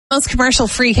Most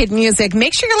commercial-free hit music.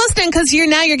 Make sure you're listening because you're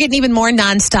getting even more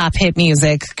nonstop hit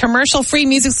music. Commercial-free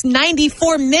music's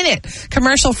 94-minute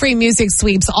commercial-free music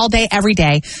sweeps all day, every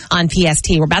day on PST.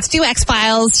 We're about to do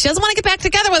X-Files. She doesn't want to get back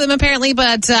together with him, apparently,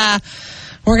 but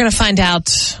we're going to find out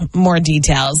more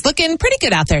details. Looking pretty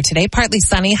good out there today. Partly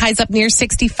sunny. Highs up near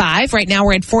 65. Right now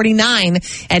we're at 49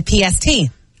 at PST.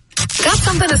 Got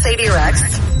something to say to your ex?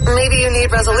 Maybe you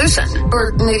need resolution.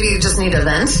 Or maybe you just need a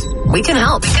vent? We can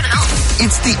help.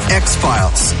 It's the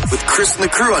X-Files with Chris and the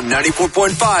crew on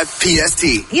 94.5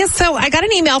 PST. Yes, so I got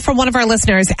an email from one of our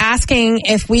listeners asking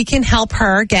if we can help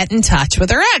her get in touch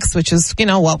with her ex, which is,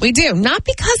 what we do. Not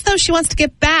because, though, she wants to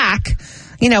get back,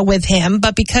 with him,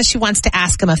 but because she wants to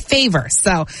ask him a favor.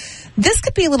 So this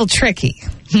could be a little tricky.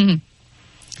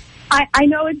 I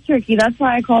know it's tricky. That's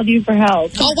why I called you for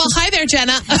help. Oh, well, hi there,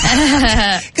 Jenna.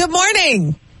 Good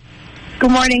morning.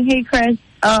 Good morning. Hey, Chris.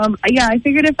 I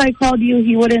figured if I called you,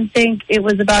 he wouldn't think it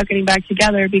was about getting back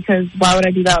together because why would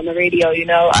I do that on the radio?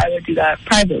 I would do that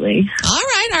privately. All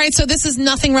right. So this is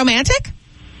nothing romantic?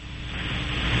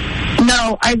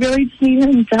 No, I really just need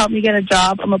him to help me get a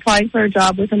job. I'm applying for a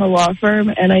job within a law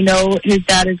firm, and I know his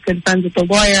dad is good friends with the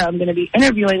lawyer I'm going to be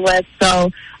interviewing with,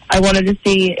 so I wanted to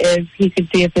see if he could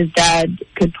see if his dad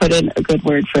could put in a good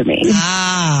word for me.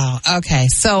 Oh, okay.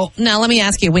 So now let me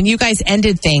ask you, when you guys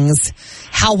ended things,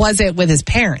 how was it with his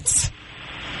parents?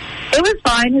 It was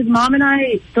fine. His mom and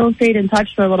I still stayed in touch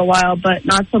for a little while, but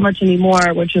not so much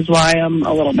anymore, which is why I'm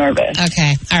a little nervous.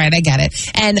 Okay. All right. I get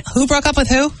it. And who broke up with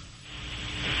who?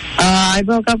 I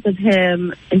broke up with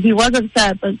him, and he was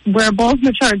upset, but we're both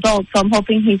mature adults, so I'm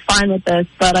hoping he's fine with this,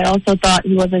 but I also thought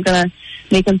he wasn't going to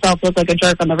make himself look like a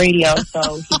jerk on the radio,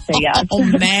 so he'd say yes. Oh,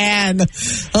 man.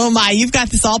 Oh, my. You've got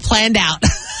this all planned out.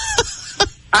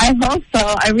 I hope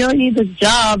so. I really need this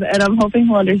job, and I'm hoping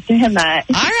he'll understand that.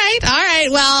 All right.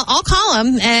 Well, I'll call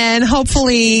him and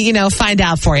hopefully, find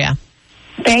out for you.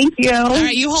 Thank you. All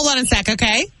right, you hold on a sec,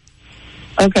 okay?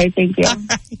 Okay, thank you. All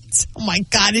right. Oh, my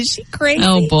God, is she crazy?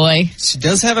 Oh, boy. She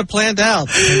does have it planned out.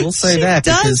 We'll say that.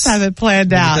 She does have it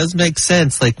planned out. It does make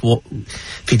sense. Like, well,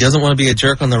 if he doesn't want to be a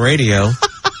jerk on the radio,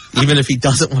 even if he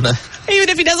doesn't want to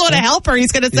help her,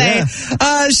 he's going to say,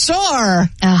 sure.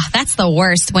 That's the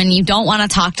worst. When you don't want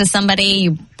to talk to somebody,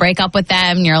 you break up with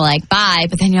them, and you're like, bye.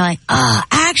 But then you're like,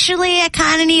 actually, I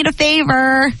kind of need a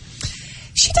favor.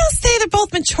 She does say they're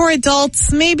both mature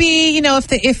adults. Maybe,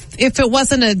 if it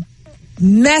wasn't a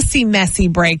messy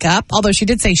breakup, although she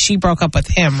did say she broke up with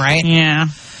him, right? Yeah.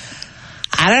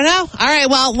 I don't know. All right,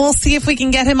 well, we'll see if we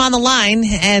can get him on the line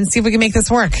and see if we can make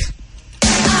this work. Get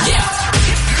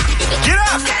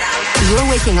up! You're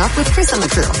waking up with Chris and the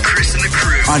crew. Chris and the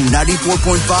crew on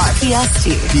 94.5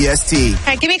 PST. All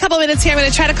right, give me a couple of minutes here. I'm going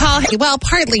to try to call. Well,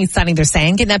 partly sunny, they're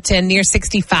saying, getting up to near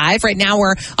 65. Right now,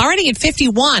 we're already at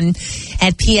 51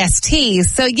 at PST.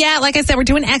 So, yeah, like I said, we're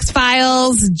doing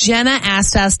X-Files. Jenna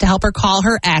asked us to help her call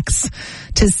her ex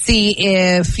to see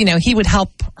if, he would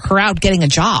help her out getting a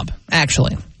job,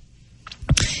 actually.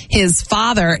 His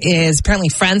father is apparently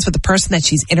friends with the person that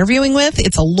she's interviewing with.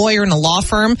 It's a lawyer in a law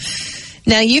firm.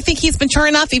 Now, you think he's mature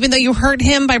enough, even though you hurt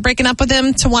him by breaking up with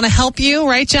him, to want to help you,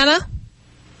 right, Jenna?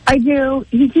 I do.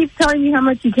 He keeps telling me how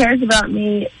much he cares about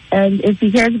me, and if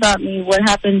he cares about me, what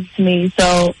happens to me,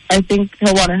 so I think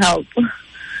he'll want to help. All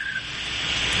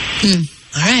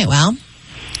right, well,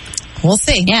 we'll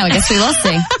see. Yeah, I guess we will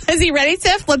see. Is he ready,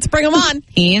 Tiff? Let's bring him on.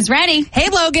 He is ready. Hey,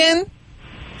 Logan.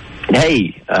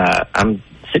 Hey, I'm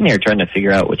sitting here trying to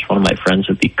figure out which one of my friends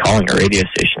would be calling a radio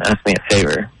station. Ask me a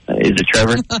favor. Is it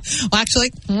Trevor? Well,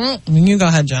 actually, you go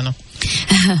ahead, Jenna.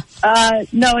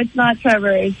 No, it's not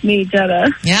Trevor. It's me, Jenna.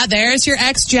 Yeah, there's your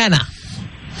ex, Jenna.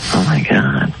 Oh, my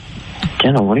God.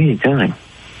 Jenna, what are you doing?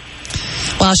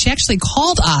 Well, she actually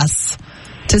called us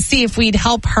to see if we'd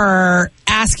help her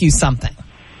ask you something.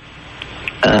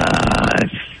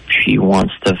 If she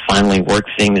wants to finally work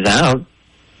things out,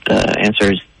 the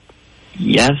answer is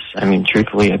yes. I mean,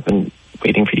 truthfully, I've been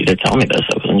waiting for you to tell me this.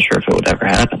 I wasn't sure if it would ever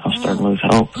happen. I was starting to lose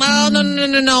hope. Oh,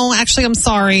 no. Actually, I'm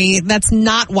sorry. That's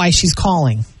not why she's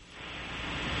calling.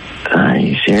 Are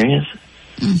you serious?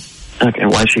 Okay,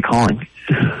 why is she calling?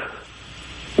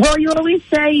 Well, you always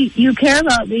say you care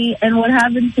about me and what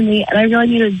happened to me, and I really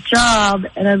need a job,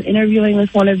 and I'm interviewing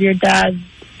with one of your dad's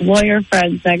lawyer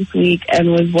friends next week and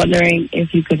was wondering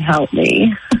if you could help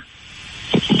me.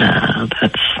 Nah,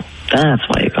 that's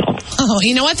why you called. Oh,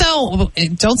 you know what, though?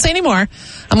 Don't say any more.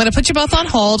 I'm going to put you both on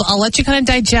hold. I'll let you kind of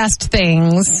digest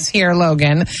things here,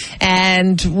 Logan,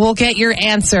 and we'll get your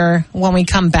answer when we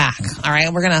come back. All right?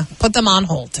 We're going to put them on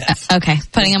hold, Tiff. Okay,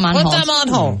 putting them on hold. Put them on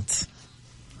hold.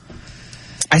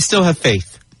 I still have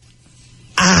faith.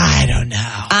 I don't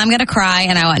know. I'm going to cry,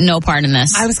 and I want no part in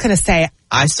this. I was going to say,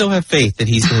 I still have faith that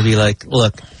he's going to be like,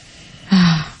 look,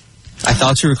 I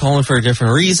thought you were calling for a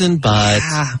different reason, but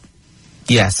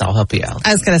yes, I'll help you out.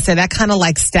 I was going to say, that kind of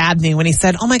like stabbed me when he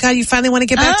said, oh my God, you finally want to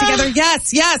get back together?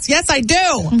 Yes, I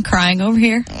do. I'm crying over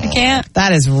here. I can't.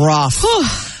 That is rough. All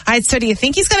right, so do you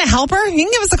think he's going to help her? You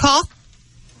can give us a call.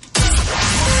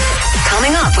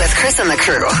 Coming up with Chris and the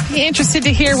crew. Interested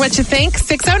to hear what you think?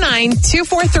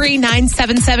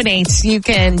 609-243-9778. You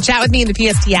can chat with me in the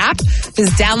PST app.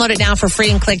 Just download it now for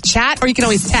free and click chat, or you can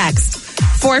always text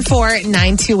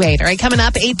 44928. All right, coming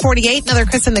up, 8:48, another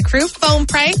Chris and the crew phone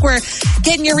prank. We're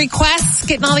getting your requests,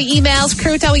 getting all the emails,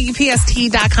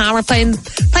 crew@WPST.com. We're playing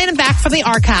them back from the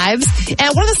archives.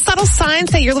 And what are the subtle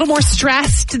signs that you're a little more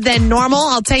stressed than normal?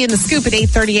 I'll tell you in the scoop at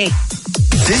 8:38.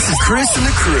 This is Chris and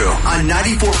the crew on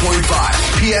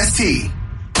 94.5 PST.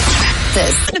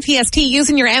 The PST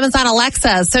using your Amazon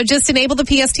Alexa. So just enable the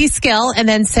PST skill and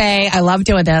then say, I love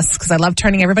doing this because I love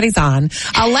turning everybody's on.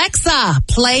 Alexa,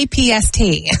 play PST.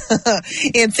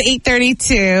 It's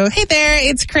 8:32. Hey there,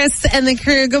 it's Chris and the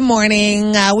crew. Good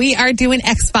morning. We are doing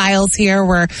X-Files here.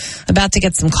 We're about to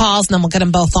get some calls and then we'll get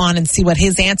them both on and see what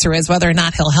his answer is, whether or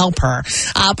not he'll help her.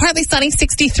 Partly sunny,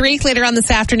 63 later on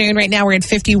this afternoon. Right now we're at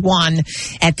 51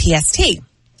 at PST.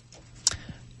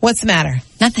 What's the matter?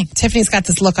 Nothing. Tiffany's got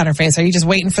this look on her face. Are you just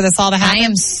waiting for this all to happen? I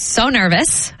am so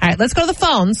nervous. All right, let's go to the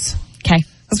phones. Okay.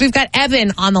 Because we've got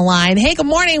Evan on the line. Hey, good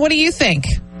morning. What do you think?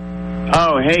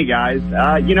 Oh, hey, guys.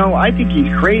 I think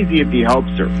he's crazy if he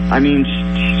helps her. I mean,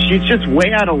 she's just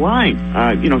way out of line,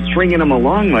 stringing him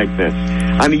along like this.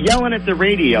 I mean, yelling at the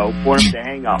radio for him to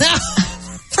hang up.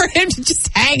 For him to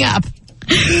just hang up.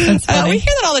 We hear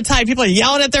that all the time. People are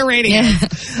yelling at their radio. Yeah. All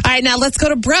right, now let's go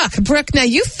to Brooke. Brooke, now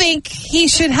you think he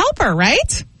should help her,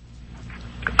 right?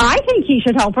 I think he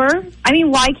should help her. I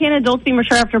mean, why can't adults be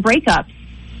mature after breakups?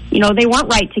 They weren't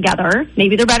right together.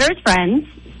 Maybe they're better as friends,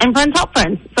 and friends help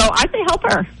friends. So I say help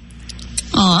her.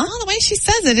 Well, the way she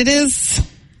says it is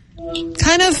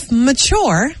kind of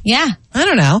mature. Yeah. I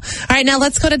don't know. All right, now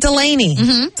let's go to Delaney.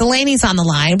 Mm-hmm. Delaney's on the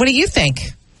line. What do you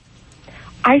think?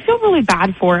 I feel really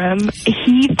bad for him.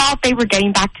 He thought they were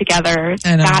getting back together.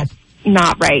 I know. That's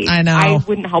not right. I know. I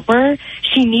wouldn't help her.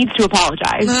 She needs to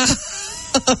apologize.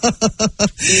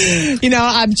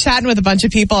 I'm chatting with a bunch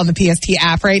of people on the PST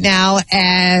app right now,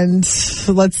 and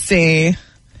let's see.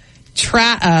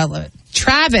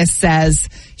 Travis says,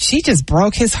 she just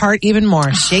broke his heart even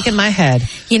more. Shaking my head.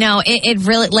 It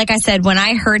really, like I said, when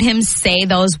I heard him say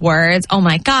those words, oh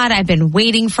my God, I've been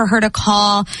waiting for her to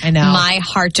call. I know. My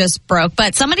heart just broke.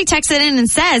 But somebody texted in and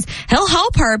says he'll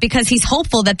help her because he's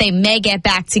hopeful that they may get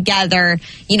back together,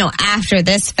 after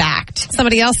this fact.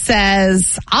 Somebody else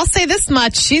says, I'll say this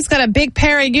much. She's got a big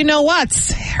pair of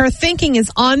you-know-whats. Her thinking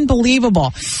is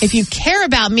unbelievable. If you care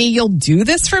about me, you'll do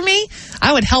this for me?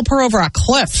 I would help her over a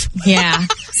cliff. Yeah.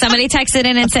 Somebody texted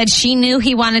in and said she knew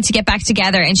he wanted to get back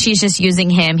together and she's just using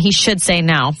him. He should say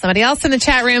no. Somebody else in the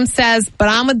chat room says, but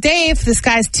I'm with Dave. This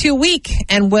guy's too weak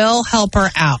and will help her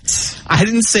out. I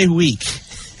didn't say weak.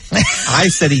 I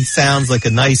said he sounds like a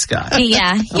nice guy.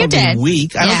 Yeah, you did.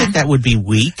 Weak. I don't think that would be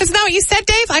weak. Isn't that what you said,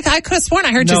 Dave? I could have sworn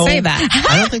I heard you say that.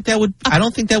 I don't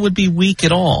think that would be weak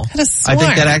at all. Could have sworn. I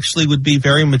think that actually would be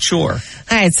very mature. All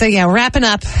right, so we're wrapping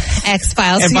up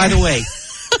X-Files. And by the way,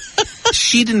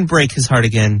 she didn't break his heart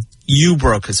again. You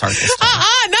broke his heart this time.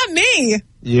 Not me.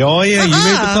 Oh, yeah, you made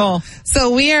the call.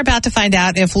 So we are about to find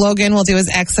out if Logan will do his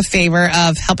ex a favor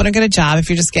of helping her get a job, if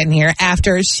you're just getting here,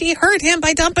 after she hurt him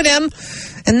by dumping him.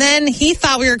 And then he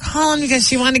thought we were calling because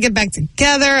she wanted to get back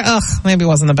together. Ugh, maybe it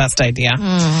wasn't the best idea.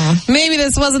 Maybe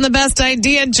this wasn't the best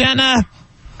idea, Jenna.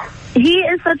 He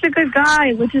is such a good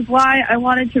guy, which is why I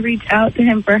wanted to reach out to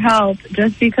him for help.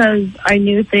 Just because I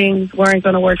knew things weren't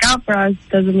going to work out for us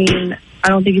doesn't mean I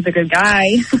don't think he's a good guy.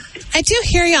 I do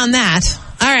hear you on that.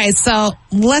 All right, so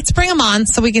let's bring him on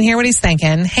so we can hear what he's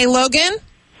thinking. Hey, Logan?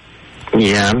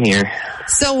 Yeah, I'm here.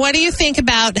 So what do you think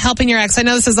about helping your ex? I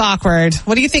know this is awkward.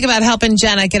 What do you think about helping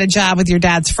Jenna get a job with your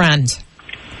dad's friend?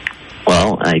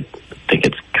 Well, I think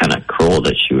it's kind of cruel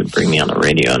that she would bring me on the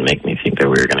radio and make me think that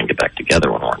we were going to get back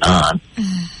together when we're not.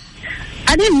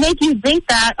 I didn't make you think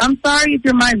that. I'm sorry if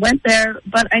your mind went there,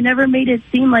 but I never made it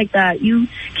seem like that. You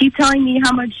keep telling me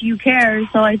how much you care,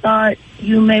 so I thought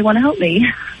you may want to help me.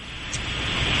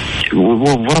 Well,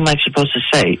 what am I supposed to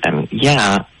say?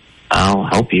 Yeah, I'll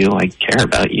help you. I care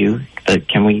about you. But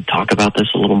can we talk about this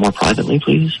a little more privately,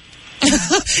 please?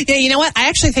 Yeah, you know what? I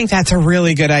actually think that's a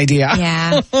really good idea.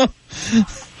 Yeah.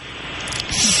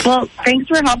 Well, thanks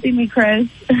for helping me, Chris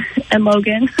and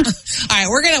Logan. All right,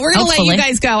 we're gonna let Hopefully. you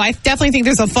guys go. I definitely think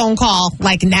there's a phone call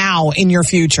like now in your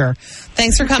future.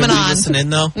 Thanks for coming Can we on. listen in,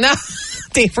 though? No,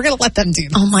 Dave, we're gonna let them do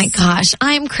that. Oh my gosh,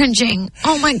 I'm cringing.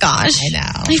 Oh my gosh. I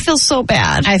know. I feel so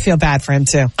bad. I feel bad for him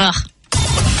too. Ugh.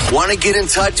 Want to get in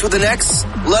touch with an ex?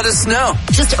 Let us know.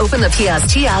 Just open the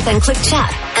PST app and click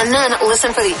chat. And then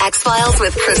listen for the X-Files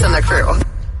with Chris and the crew.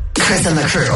 Chris and the crew.